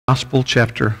Gospel,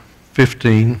 chapter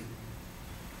 15.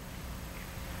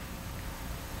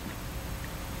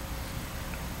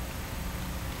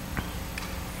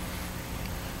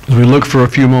 As we look for a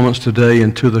few moments today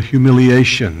into the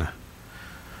humiliation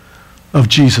of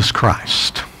Jesus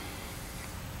Christ.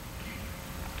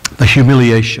 The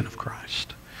humiliation of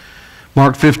Christ.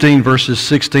 Mark 15, verses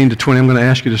 16 to 20. I'm going to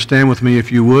ask you to stand with me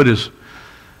if you would.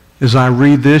 As I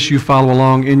read this, you follow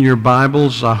along in your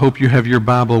Bibles. I hope you have your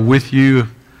Bible with you.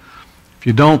 If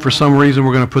you don't, for some reason,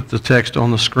 we're going to put the text on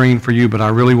the screen for you, but I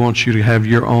really want you to have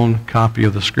your own copy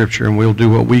of the Scripture, and we'll do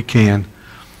what we can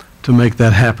to make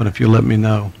that happen if you let me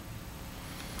know.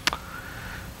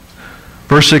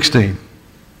 Verse 16.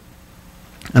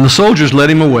 And the soldiers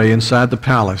led him away inside the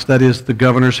palace, that is, the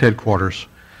governor's headquarters.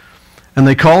 And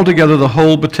they called together the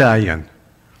whole battalion.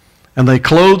 And they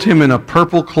clothed him in a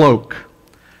purple cloak,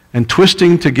 and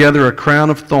twisting together a crown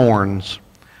of thorns,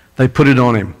 they put it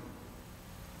on him.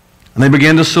 And they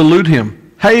began to salute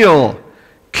him. Hail,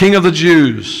 King of the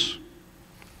Jews!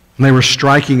 And they were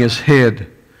striking his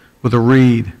head with a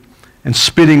reed, and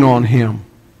spitting on him,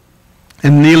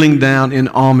 and kneeling down in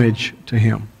homage to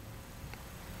him.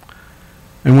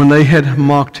 And when they had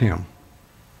mocked him,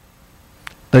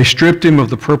 they stripped him of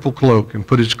the purple cloak and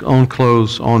put his own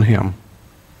clothes on him.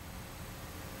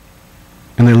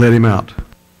 And they led him out.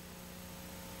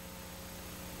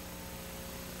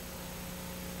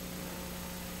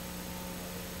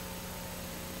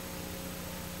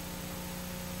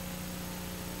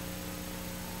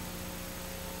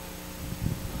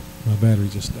 My battery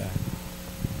just died.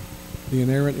 The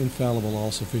inerrant, infallible,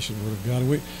 all-sufficient Word of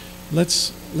God.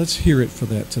 Let's hear it for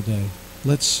that today.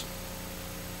 Let's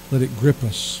let it grip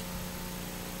us.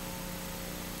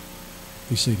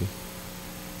 Be seated.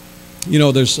 You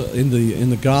know, there's in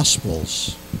the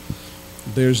Gospels,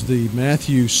 there's the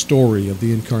Matthew story of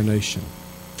the Incarnation.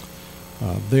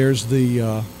 There's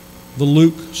the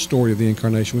Luke story of the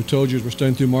Incarnation. We've told you as we're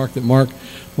studying through Mark that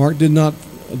Mark did not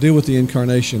deal with the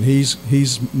Incarnation.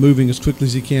 He's moving as quickly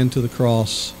as he can to the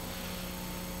cross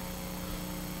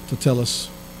to tell us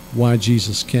why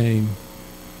Jesus came.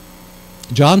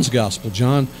 John's Gospel,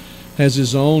 John has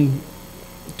his own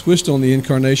twist on the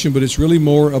Incarnation, but it's really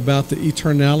more about the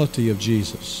eternality of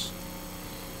Jesus.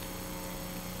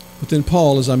 But then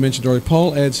Paul, as I mentioned earlier,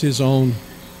 Paul adds his own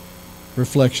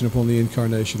reflection upon the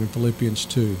Incarnation in Philippians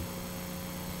 2.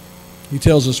 He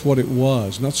tells us what it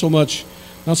was, not so much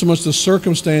the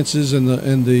circumstances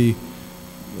and the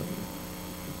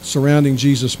surrounding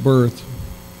Jesus' birth,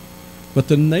 but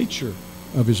the nature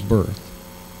of his birth.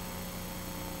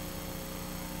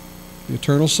 The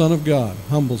eternal Son of God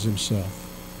humbles himself.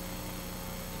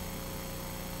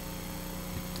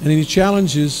 And he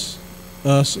challenges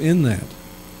us in that.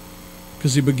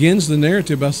 Because he begins the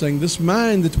narrative by saying, this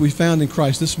mind that we found in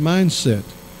Christ, this mindset,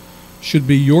 should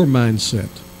be your mindset.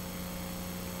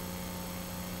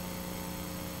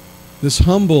 This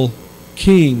humble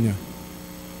king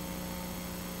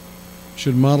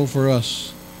should model for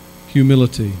us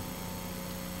humility.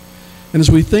 And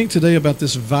as we think today about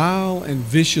this vile and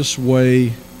vicious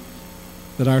way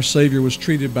that our Savior was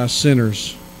treated by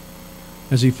sinners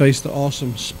as he faced the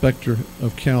awesome specter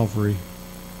of Calvary,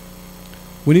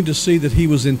 we need to see that he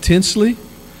was intensely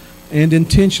and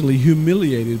intentionally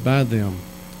humiliated by them.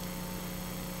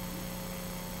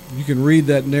 You can read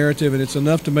that narrative, and it's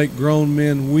enough to make grown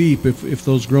men weep if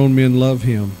those grown men love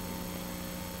him.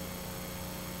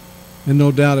 And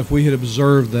no doubt if we had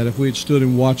observed that, if we had stood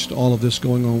and watched all of this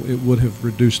going on, it would have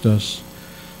reduced us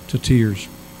to tears.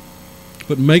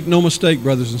 But make no mistake,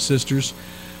 brothers and sisters,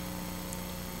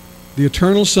 the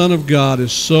eternal Son of God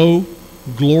is so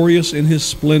glorious in his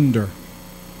splendor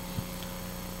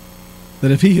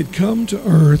that if he had come to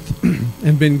earth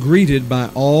and been greeted by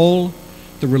all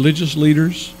the religious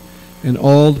leaders and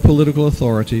all the political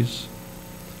authorities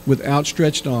with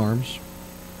outstretched arms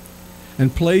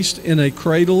and placed in a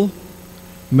cradle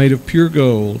made of pure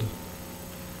gold,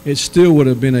 it still would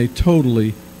have been a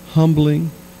totally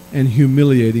humbling and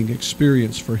humiliating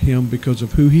experience for him because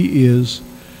of who he is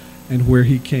and where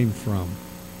he came from.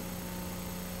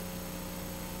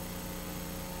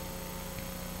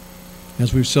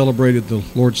 As we've celebrated the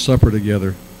Lord's Supper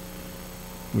together,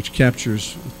 which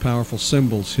captures with powerful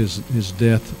symbols his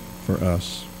death for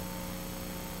us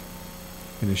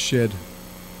and his shed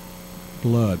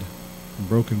blood and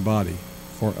broken body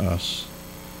for us,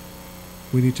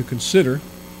 we need to consider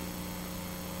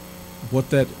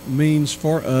what that means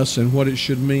for us and what it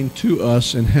should mean to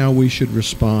us and how we should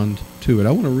respond to it.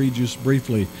 I want to read just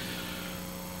briefly.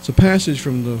 It's a passage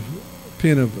from the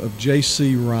pen of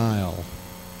J.C. Ryle,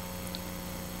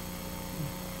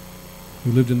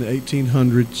 who lived in the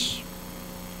 1800s.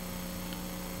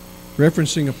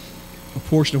 referencing a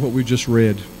portion of what we just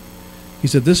read. He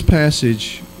said, this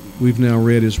passage we've now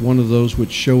read is one of those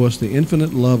which show us the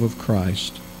infinite love of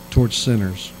Christ towards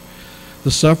sinners.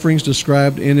 The sufferings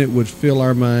described in it would fill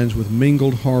our minds with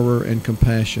mingled horror and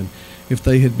compassion if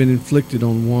they had been inflicted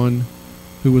on one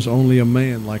who was only a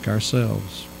man like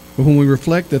ourselves. But when we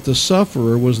reflect that the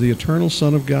sufferer was the eternal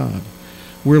Son of God,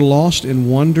 we're lost in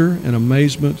wonder and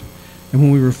amazement. And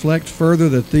when we reflect further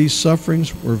that these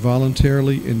sufferings were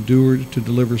voluntarily endured to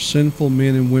deliver sinful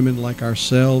men and women like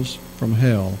ourselves from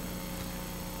hell,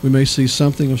 we may see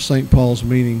something of St. Paul's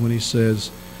meaning when he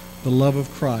says, the love of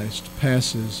Christ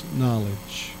passes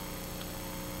knowledge.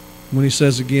 When he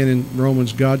says again in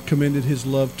Romans, God commended his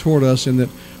love toward us in that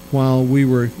while we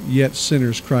were yet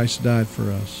sinners, Christ died for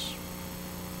us.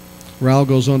 Raul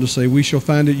goes on to say, we shall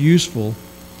find it useful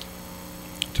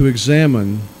to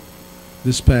examine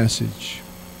this passage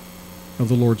of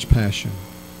the Lord's Passion,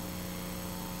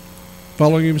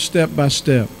 following him step by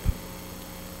step,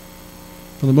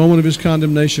 from the moment of his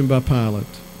condemnation by Pilate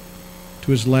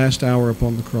to his last hour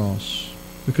upon the cross,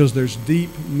 because there's deep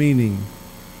meaning,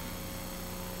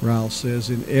 Raul says,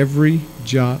 in every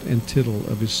jot and tittle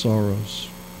of his sorrows,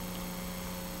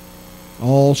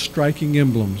 all striking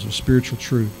emblems of spiritual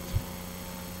truth.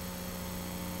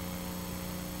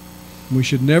 We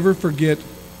should never forget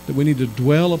that we need to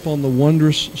dwell upon the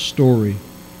wondrous story,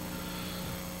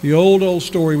 the old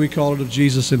story, we call it, of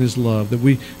Jesus and his love, that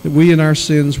we in our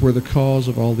sins were the cause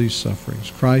of all these sufferings.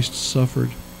 Christ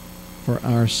suffered for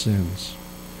our sins,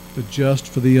 the just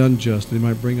for the unjust, that he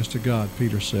might bring us to God,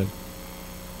 Peter said.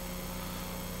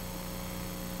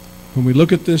 When we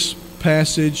look at this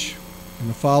passage and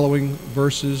the following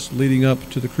verses leading up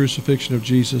to the crucifixion of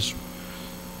Jesus,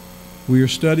 we are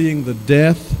studying the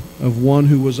death of one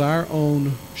who was our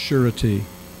own surety,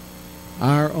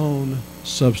 our own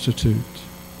substitute.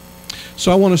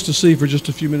 So I want us to see for just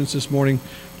a few minutes this morning,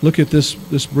 look at this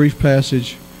brief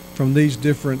passage from these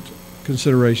different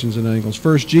considerations and angles.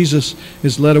 First, Jesus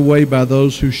is led away by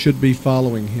those who should be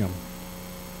following him.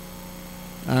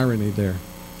 Irony there.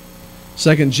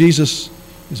 Second, Jesus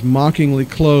is mockingly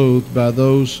clothed by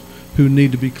those who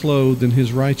need to be clothed in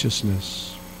his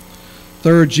righteousness.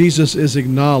 Third, Jesus is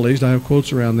acknowledged, I have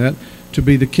quotes around that, to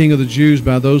be the King of the Jews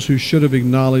by those who should have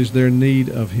acknowledged their need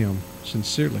of him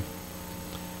sincerely.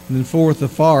 And then fourth, the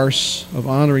farce of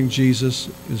honoring Jesus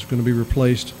is going to be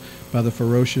replaced by the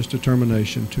ferocious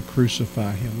determination to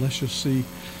crucify him. Let's just see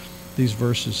these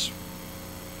verses.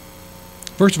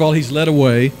 First of all, he's led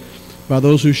away by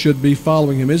those who should be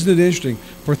following him. Isn't it interesting?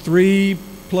 For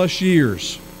 3+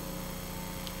 years,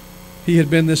 he had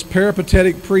been this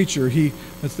peripatetic preacher.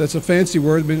 That's a fancy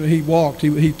word. He walked.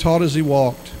 He taught as he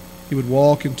walked. He would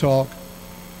walk and talk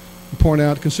and point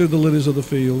out, consider the lilies of the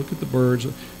field, look at the birds,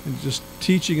 and just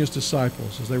teaching his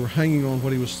disciples as they were hanging on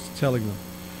what he was telling them.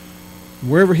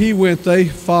 Wherever he went, they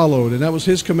followed, and that was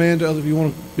his command to others. If you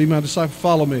want to be my disciple,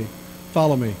 follow me.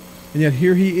 Follow me. And yet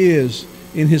here he is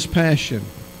in his passion.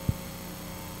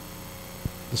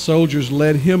 The soldiers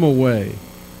led him away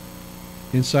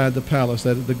inside the palace,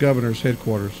 that the governor's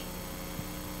headquarters.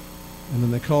 And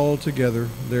then they called together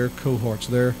their cohorts,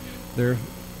 their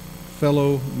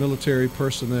fellow military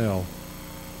personnel,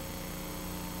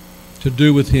 to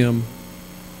do with him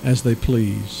as they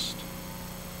pleased.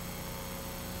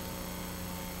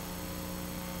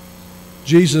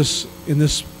 Jesus, in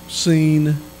this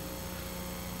scene,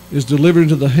 is delivered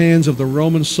into the hands of the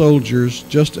Roman soldiers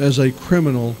just as a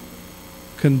criminal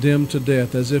condemned to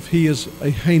death, as if he is a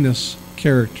heinous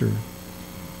character.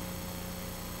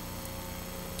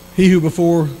 He who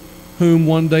before whom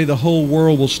one day the whole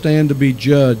world will stand to be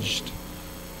judged,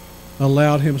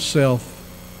 allowed himself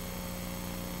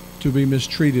to be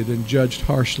mistreated and judged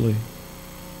harshly,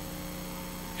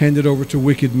 handed over to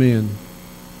wicked men.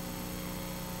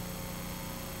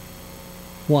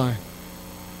 Why?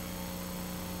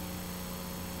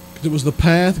 Because it was the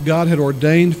path God had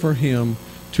ordained for him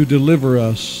to deliver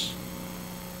us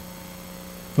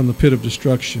from the pit of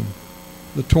destruction,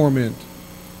 the torment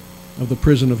of the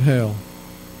prison of hell.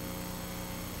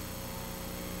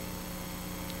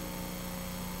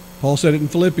 Paul said it in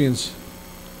Philippians.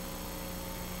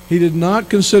 He did not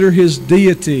consider his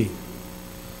deity,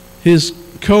 his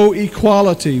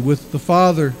co-equality with the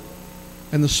Father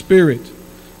and the Spirit,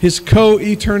 his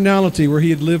co-eternality where he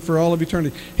had lived for all of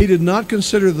eternity. He did not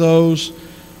consider those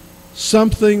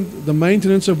something, the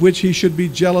maintenance of which he should be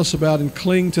jealous about and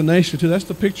cling tenaciously to. That's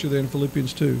the picture there in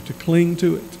Philippians 2, to cling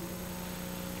to it.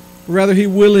 Rather, he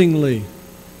willingly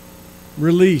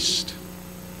released,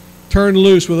 turned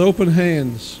loose with open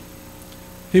hands.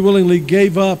 He willingly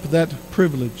gave up that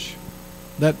privilege,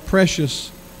 that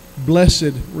precious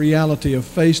blessed reality of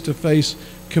face-to-face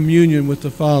communion with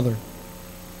the Father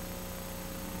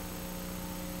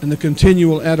and the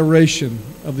continual adoration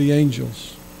of the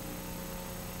angels.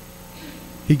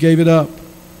 He gave it up.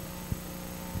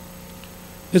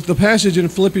 The passage in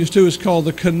Philippians 2 is called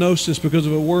the kenosis because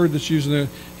of a word that's used in there.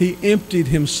 He emptied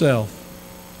himself.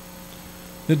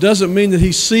 It doesn't mean that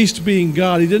he ceased being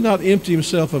God. He did not empty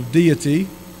himself of deity,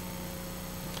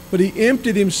 but he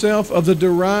emptied himself of the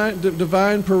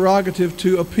divine prerogative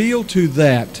to appeal to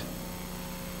that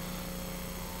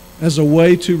as a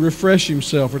way to refresh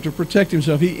himself or to protect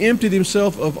himself. He emptied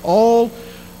himself of all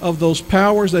of those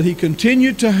powers that he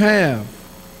continued to have.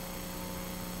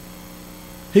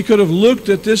 He could have looked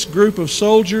at this group of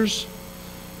soldiers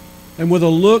and with a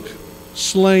look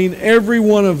slain every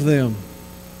one of them.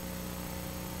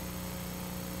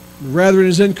 Rather, in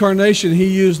his incarnation, he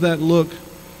used that look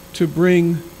to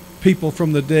bring people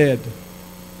from the dead.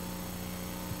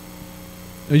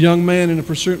 A young man in a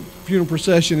funeral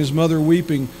procession, his mother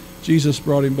weeping, Jesus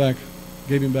brought him back,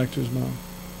 gave him back to his mom.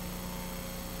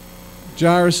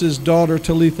 Jairus' daughter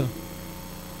Talitha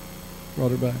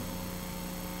brought her back.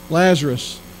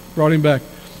 Lazarus brought him back.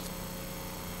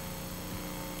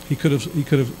 He could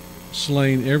have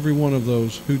slain every one of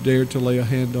those who dared to lay a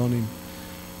hand on him.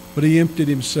 But he emptied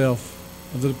himself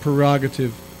of the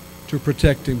prerogative to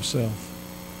protect himself.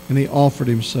 And he offered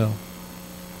himself.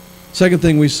 Second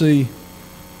thing we see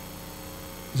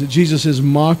is that Jesus is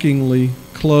mockingly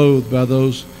clothed by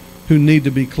those who need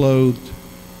to be clothed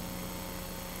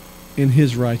in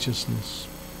his righteousness.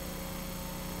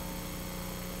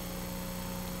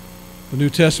 The New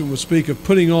Testament would speak of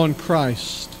putting on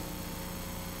Christ.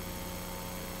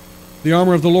 The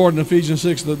armor of the Lord in Ephesians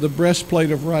 6, the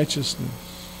breastplate of righteousness.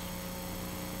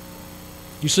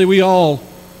 You see, we all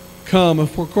come,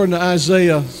 according to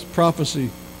Isaiah's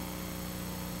prophecy,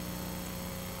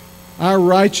 our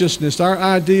righteousness, our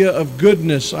idea of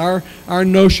goodness, our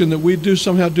notion that we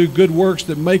somehow do good works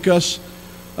that make us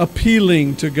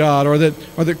appealing to God or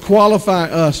that qualify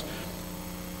us.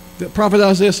 The prophet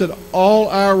Isaiah said, all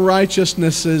our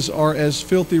righteousnesses are as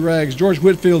filthy rags. George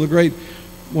Whitefield,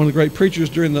 one of the great preachers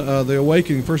during the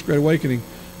awakening, First Great Awakening,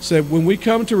 said, when we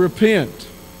come to repent,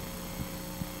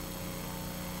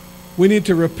 we need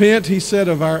to repent, he said,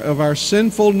 of our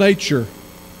sinful nature.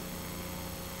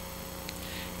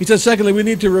 He said, secondly, we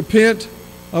need to repent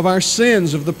of our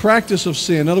sins, of the practice of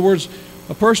sin. In other words,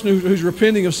 a person who's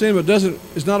repenting of sin but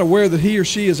is not aware that he or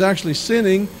she is actually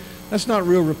sinning, that's not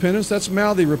real repentance, that's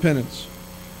mouthy repentance.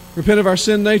 Repent of our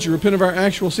sin nature, repent of our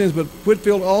actual sins. But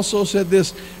Whitefield also said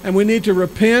this, and we need to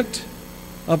repent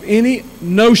of any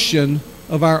notion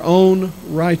of our own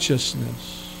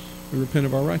righteousness. We repent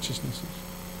of our righteousnesses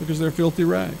because they're filthy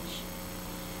rags.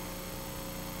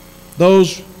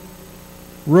 Those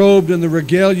robed in the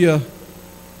regalia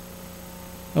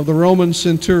of the Roman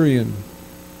centurion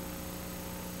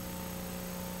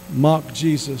mocked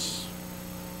Jesus.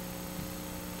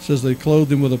 It says they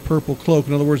clothed him with a purple cloak.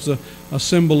 In other words, a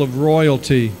symbol of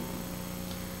royalty.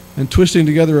 And twisting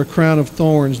together a crown of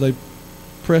thorns, they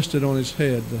pressed it on his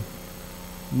head,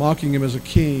 mocking him as a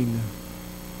king.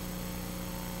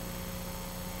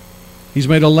 He's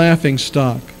made a laughing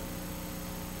stock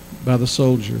by the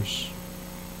soldiers.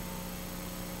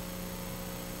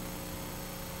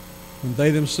 When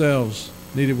they themselves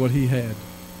needed what he had,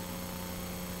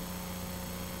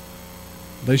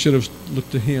 they should have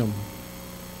looked to him.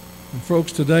 And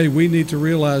folks, today we need to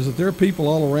realize that there are people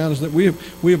all around us that we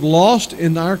have lost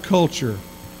in our culture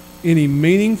any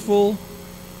meaningful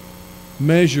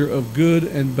measure of good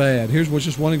and bad. Here's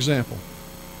just one example.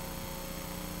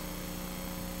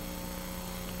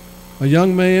 A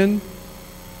young man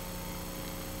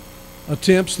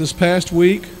attempts this past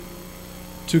week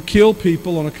to kill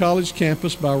people on a college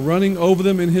campus by running over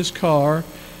them in his car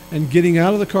and getting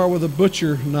out of the car with a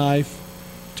butcher knife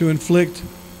to inflict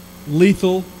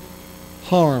lethal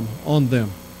harm on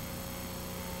them.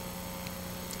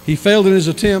 He failed in his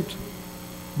attempt,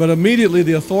 but immediately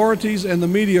the authorities and the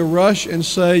media rush and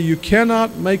say, you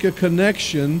cannot make a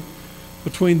connection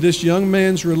between this young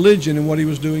man's religion and what he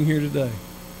was doing here today.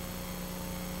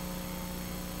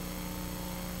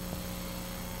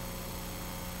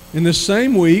 In this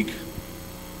same week,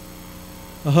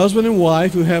 a husband and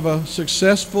wife who have a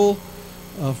successful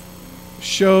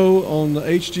show on the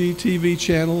HGTV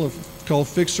channel called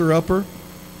Fixer Upper.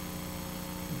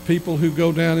 People who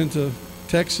go down into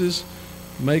Texas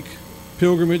make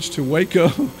pilgrimage to Waco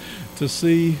to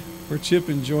see where Chip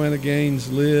and Joanna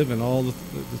Gaines live and all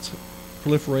that's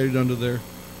proliferated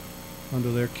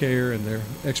under their care and their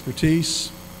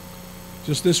expertise.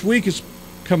 Just this week it's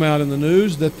come out in the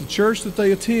news that the church that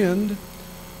they attend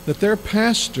that their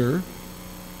pastor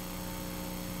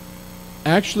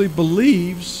actually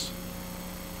believes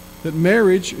that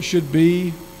marriage should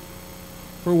be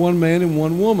for one man and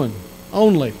one woman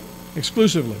only,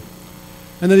 exclusively,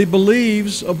 and that he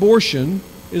believes abortion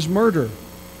is murder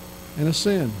and a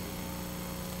sin.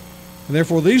 And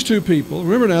therefore these two people,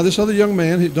 remember now, this other young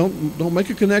man, don't make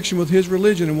a connection with his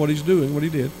religion and what he's doing, what he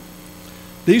did.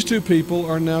 These two people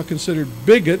are now considered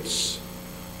bigots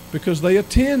because they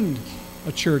attend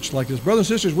a church like this.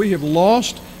 Brothers and sisters, we have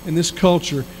lost in this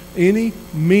culture any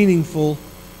meaningful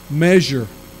measure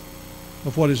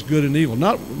of what is good and evil.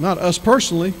 Not us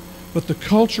personally, but the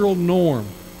cultural norm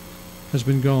has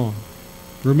been gone,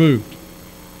 removed.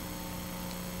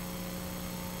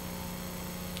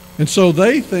 And so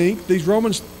they think, these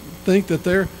Romans think that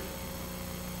their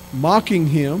mocking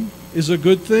him is a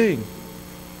good thing.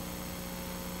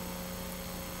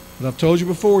 But I've told you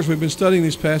before, as we've been studying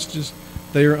these passages,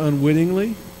 they are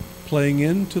unwittingly playing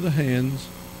into the hands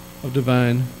of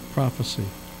divine prophecy.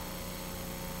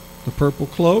 The purple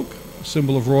cloak, a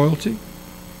symbol of royalty.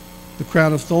 The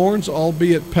crown of thorns,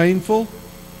 albeit painful,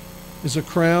 is a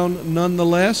crown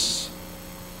nonetheless,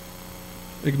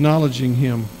 acknowledging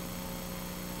him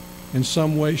in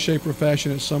some way, shape, or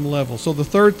fashion at some level. So the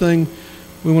third thing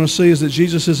we want to see is that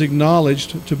Jesus is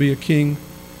acknowledged to be a king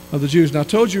of the Jews. Now, I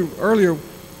told you earlier,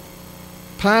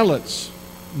 Pilate's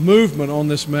movement on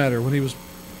this matter, when he was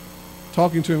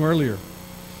talking to him earlier,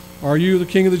 "Are you the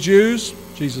king of the Jews?"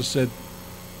 Jesus said,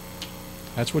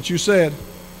 "That's what you said."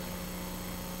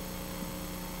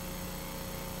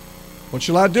 "What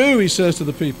shall I do?" he says to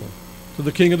the people, to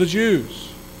the king of the Jews.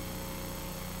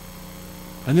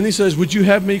 And then he says, "Would you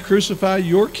have me crucify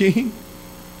your king?"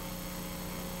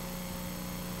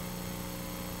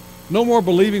 No more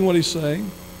believing what he's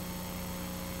saying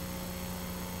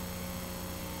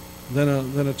than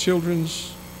a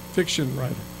children's fiction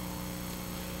writer.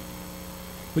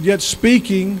 But yet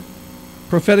speaking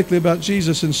prophetically about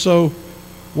Jesus. And so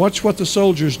watch what the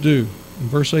soldiers do. In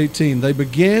verse 18, they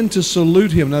began to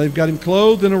salute him. Now they've got him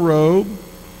clothed in a robe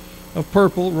of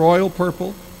purple, royal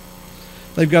purple.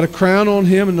 They've got a crown on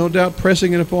him, and no doubt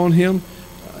pressing it upon him.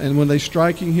 And when they're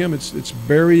striking him, it's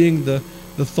burying the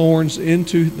thorns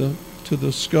into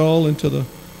the skull,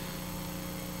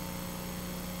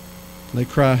 they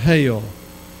cry, "Hail,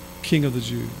 King of the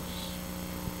Jews."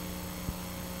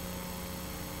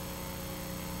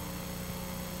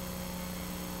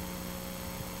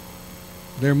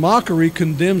 Their mockery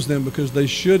condemns them because they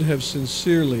should have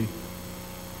sincerely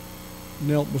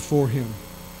knelt before him,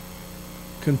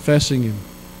 confessing him,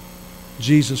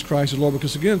 Jesus Christ is Lord.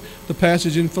 Because again, the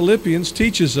passage in Philippians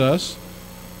teaches us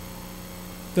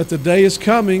that the day is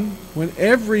coming when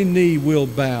every knee will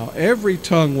bow, every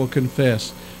tongue will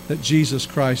confess that Jesus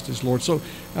Christ is Lord. So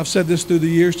I've said this through the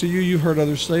years to you. You've heard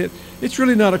others say it. It's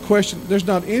really not a question. There's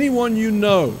not anyone you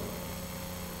know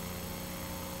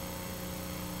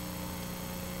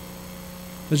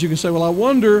that you can say, "Well, I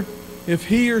wonder if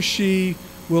he or she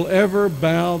will ever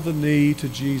bow the knee to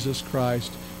Jesus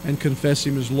Christ and confess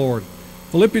him as Lord."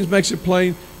 Philippians makes it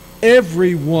plain,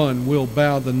 everyone will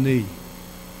bow the knee.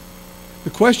 The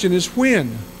question is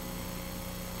when?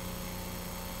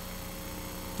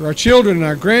 For our children and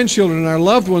our grandchildren and our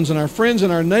loved ones and our friends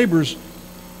and our neighbors,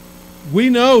 we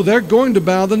know they're going to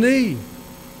bow the knee.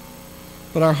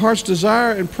 But our heart's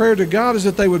desire and prayer to God is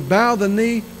that they would bow the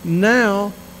knee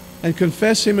now and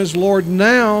confess him as Lord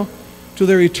now to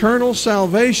their eternal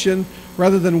salvation,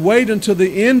 rather than wait until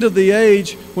the end of the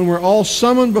age when we're all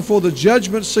summoned before the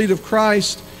judgment seat of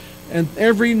Christ and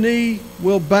every knee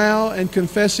will bow and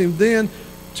confess him then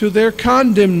to their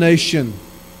condemnation.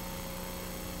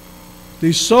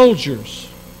 These soldiers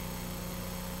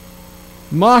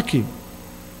mock him.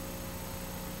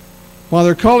 While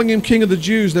they're calling him King of the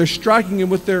Jews, they're striking him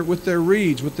with their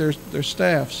reeds, with their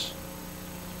staffs.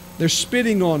 They're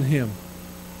spitting on him.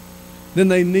 Then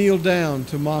they kneel down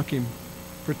to mock him,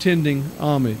 pretending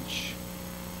homage.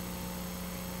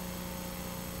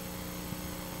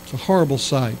 It's a horrible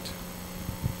sight.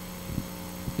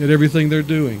 Yet everything they're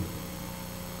doing,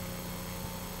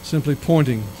 simply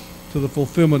pointing to the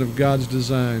fulfillment of God's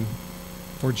design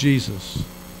for Jesus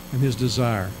and his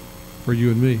desire for you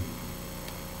and me. And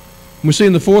we see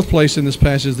in the fourth place in this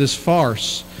passage this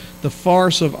farce. The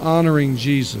farce of honoring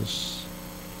Jesus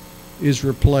is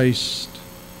replaced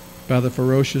by the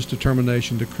ferocious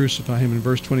determination to crucify him in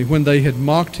verse 20. When they had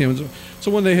mocked him,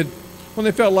 so when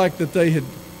they felt like that they had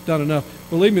done enough,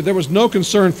 believe me, there was no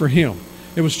concern for him.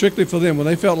 It was strictly for them. When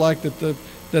they felt like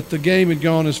that the game had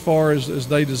gone as far as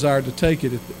they desired to take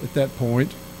it at that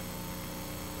point,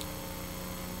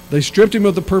 they stripped him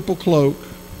of the purple cloak,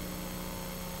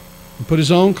 and put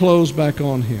his own clothes back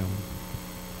on him.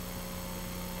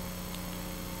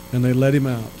 And they let him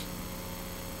out,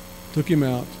 took him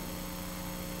out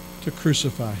to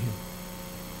crucify him,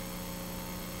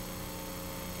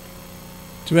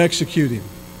 to execute him.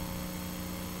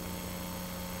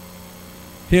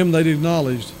 Him they'd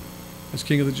acknowledged as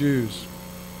King of the Jews,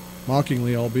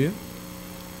 mockingly albeit.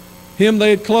 Him they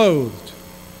had clothed,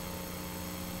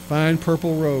 fine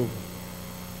purple robe.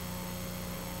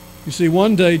 You see,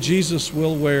 one day Jesus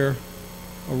will wear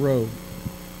a robe.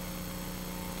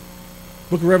 The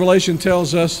book of Revelation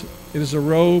tells us it is a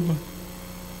robe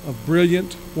of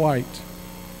brilliant white,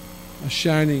 a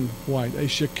shining white, a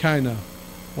Shekinah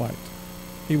white.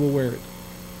 He will wear it.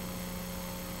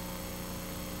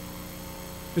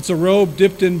 It's a robe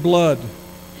dipped in blood,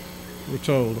 we're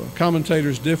told.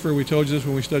 Commentators differ. We told you this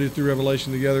when we studied through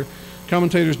Revelation together.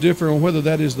 Commentators differ on whether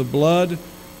that is the blood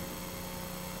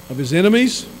of his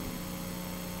enemies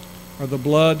or the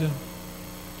blood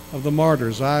of the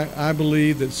martyrs. I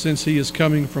believe that since he is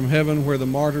coming from heaven where the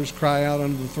martyrs cry out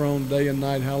under the throne day and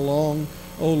night, how long,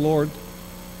 O Lord,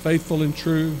 faithful and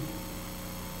true,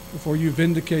 before you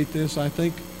vindicate this, I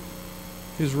think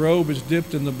his robe is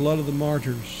dipped in the blood of the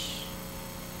martyrs.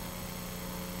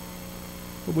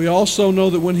 But we also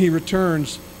know that when he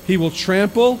returns, he will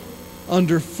trample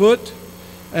underfoot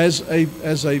as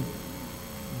a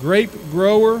grape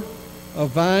grower, a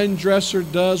vine dresser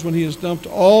does when he has dumped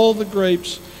all the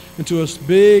grapes into a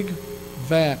big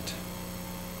vat.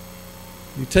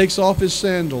 He takes off his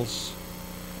sandals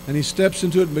and he steps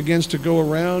into it and begins to go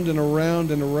around and around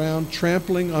and around,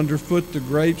 trampling underfoot the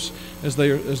grapes as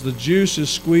the juice is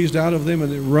squeezed out of them,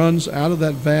 and it runs out of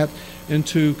that vat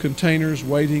into containers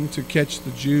waiting to catch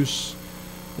the juice.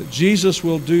 That Jesus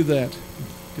will do that.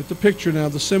 Get the picture now,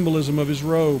 the symbolism of his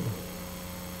robe.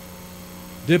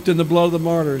 Dipped in the blood of the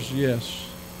martyrs, yes.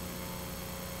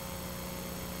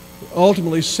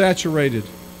 Ultimately saturated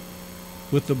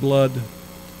with the blood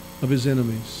of his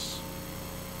enemies.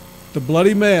 The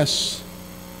bloody mess,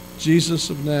 Jesus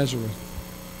of Nazareth.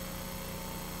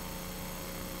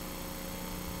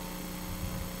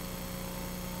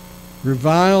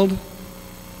 Reviled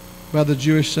by the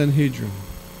Jewish Sanhedrin.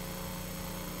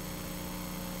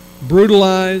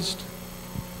 Brutalized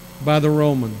by the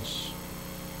Romans.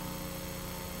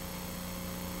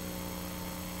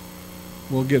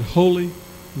 Will get holy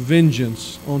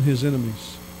vengeance on his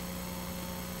enemies.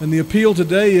 And the appeal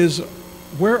today is,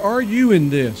 where are you in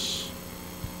this?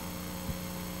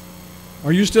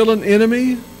 Are you still an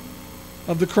enemy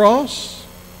of the cross?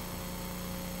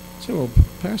 You say, well,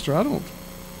 Pastor, I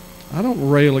don't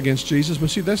rail against Jesus, but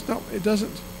see, that's not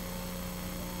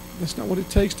what it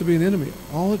takes to be an enemy.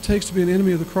 All it takes to be an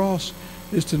enemy of the cross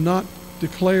is to not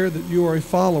declare that you are a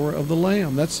follower of the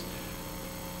Lamb. You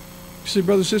see,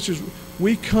 brothers and sisters,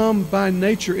 we come by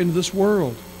nature into this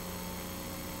world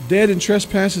dead in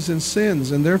trespasses and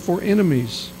sins, and therefore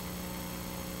enemies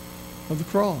of the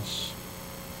cross.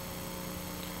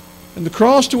 And the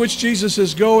cross to which Jesus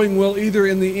is going will either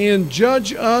in the end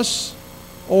judge us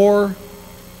or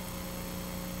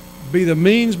be the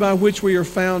means by which we are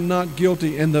found not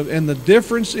guilty. And the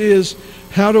difference is,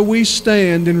 how do we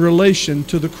stand in relation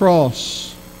to the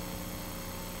cross?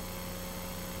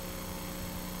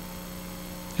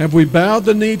 Have we bowed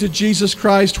the knee to Jesus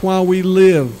Christ while we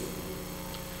live?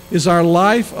 Is our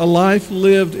life a life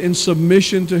lived in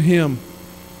submission to Him?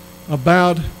 A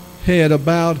bowed head, a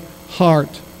bowed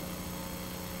heart.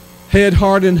 Head,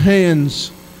 heart, and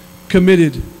hands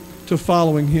committed to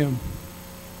following Him.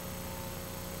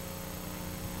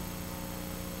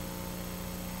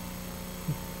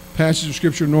 Passage of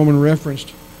Scripture Norman referenced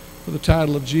for the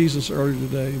title of Jesus earlier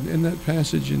today. In that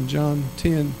passage in John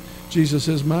 10, Jesus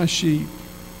says, "My sheep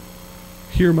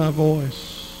hear my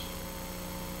voice,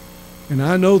 and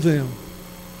I know them,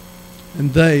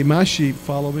 and they, my sheep,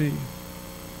 follow me."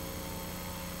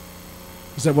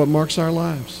 Is that what marks our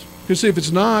lives? Because see, if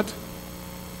it's not,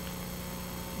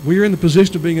 we are in the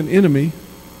position of being an enemy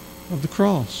of the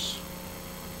cross.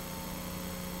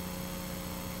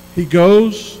 He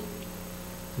goes,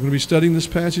 we're going to be studying this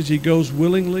passage, He goes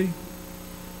willingly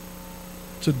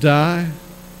to die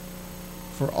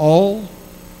for all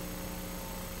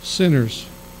sinners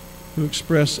who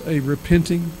express a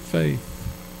repenting faith.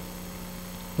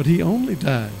 But He only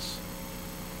dies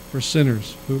for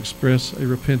sinners who express a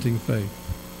repenting faith.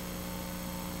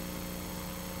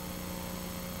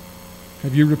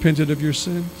 Have you repented of your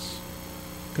sins?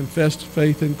 Confessed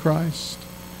faith in Christ?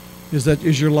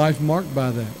 Is your life marked by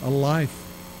that? A life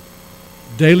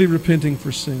daily repenting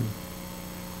for sin,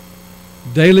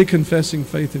 daily confessing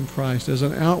faith in Christ as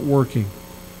an outworking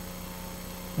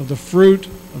of the fruit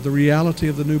of the reality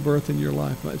of the new birth in your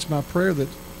life. It's my prayer that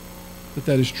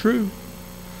is true.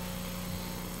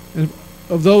 And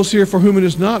of those here for whom it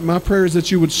is not, my prayer is that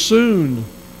you would soon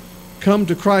come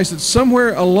to Christ, that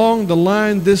somewhere along the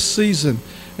line this season,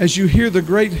 as you hear the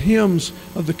great hymns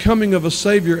of the coming of a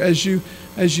Savior, as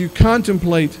you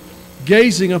contemplate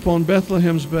gazing upon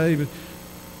Bethlehem's babe,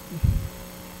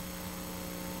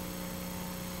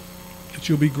 that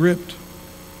you'll be gripped.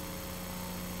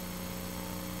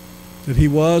 That he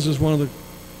was, as one of the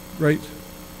great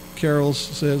carols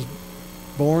says,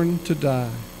 born to die,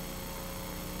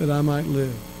 that I might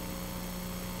live.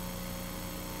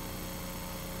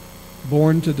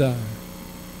 Born to die,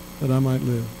 that I might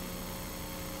live.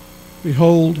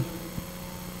 Behold,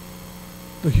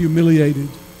 the humiliated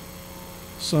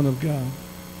Son of God.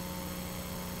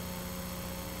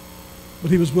 But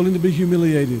he was willing to be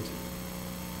humiliated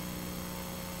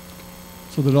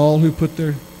so that all who put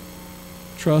their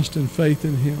trust and faith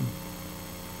in him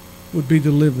would be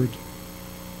delivered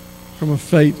from a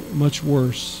fate much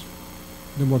worse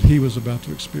than what he was about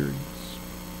to experience.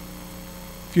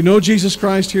 If you know Jesus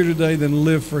Christ here today, then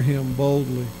live for him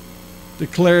boldly.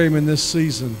 Declare him in this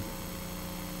season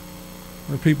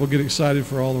where people get excited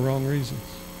for all the wrong reasons.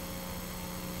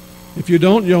 If you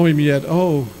don't know him yet,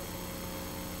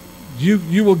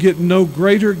 you will get no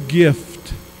greater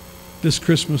gift this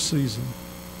Christmas season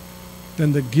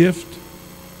than the gift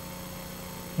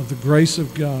of the grace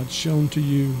of God shown to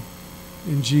you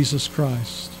in Jesus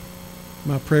Christ.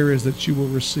 My prayer is that you will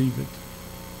receive it.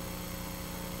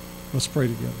 Let's pray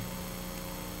together.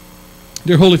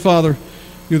 Dear Holy Father,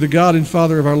 you're the God and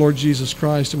Father of our Lord Jesus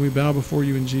Christ, and we bow before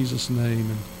you in Jesus' name.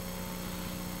 And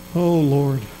oh,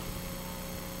 Lord,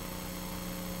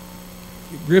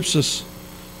 it grips us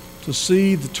to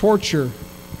see the torture,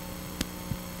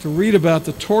 to read about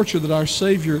the torture that our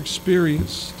Savior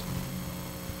experienced,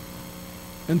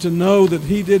 and to know that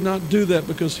he did not do that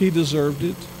because he deserved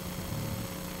it,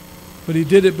 but he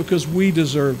did it because we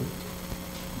deserve it.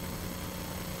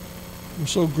 I'm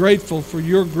so grateful for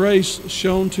your grace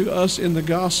shown to us in the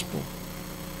gospel.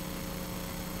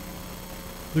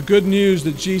 The good news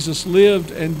that Jesus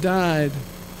lived and died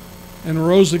and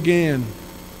rose again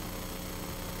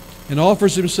and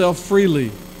offers himself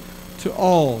freely to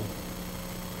all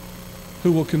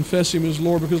who will confess him as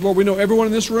Lord. Because, Lord, we know everyone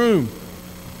in this room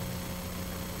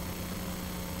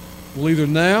will either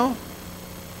now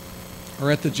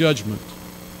or at the judgment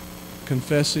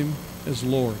confess him as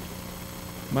Lord.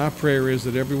 My prayer is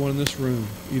that everyone in this room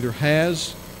either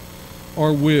has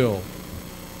or will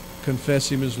confess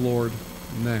him as Lord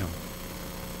now,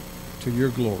 to your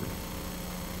glory.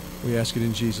 We ask it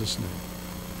in Jesus' name.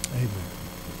 Amen.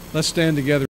 Let's stand together.